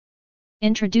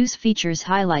Introduce features,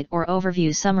 highlight or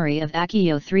overview summary of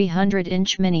AKIYO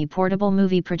 300-inch mini portable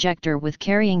movie projector with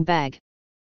carrying bag.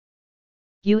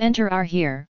 You enter our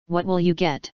here, what will you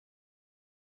get?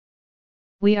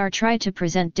 We are try to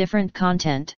present different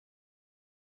content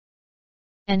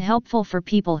and helpful for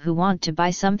people who want to buy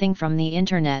something from the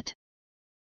internet.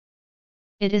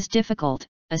 It is difficult,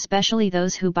 especially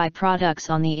those who buy products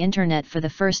on the internet for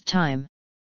the first time.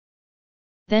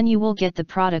 Then you will get the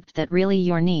product that really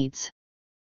your needs.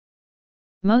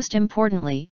 Most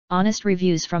importantly, honest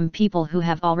reviews from people who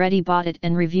have already bought it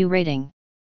and review rating.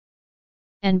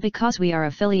 And because we are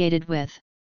affiliated with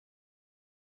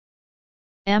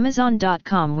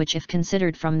Amazon.com, which if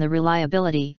considered from the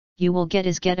reliability, you will get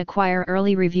acquire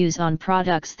early reviews on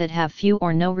products that have few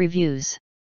or no reviews.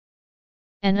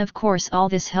 And of course all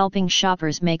this helping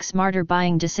shoppers make smarter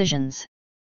buying decisions.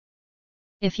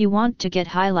 If you want to get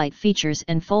highlight features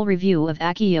and full review of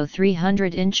AKIYO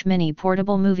 300-inch mini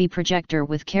portable movie projector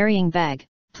with carrying bag,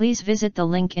 please visit the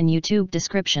link in YouTube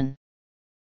description.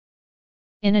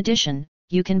 In addition,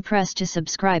 you can press to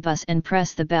subscribe us and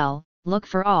press the bell, look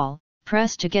for all,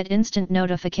 press to get instant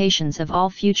notifications of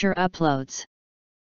all future uploads.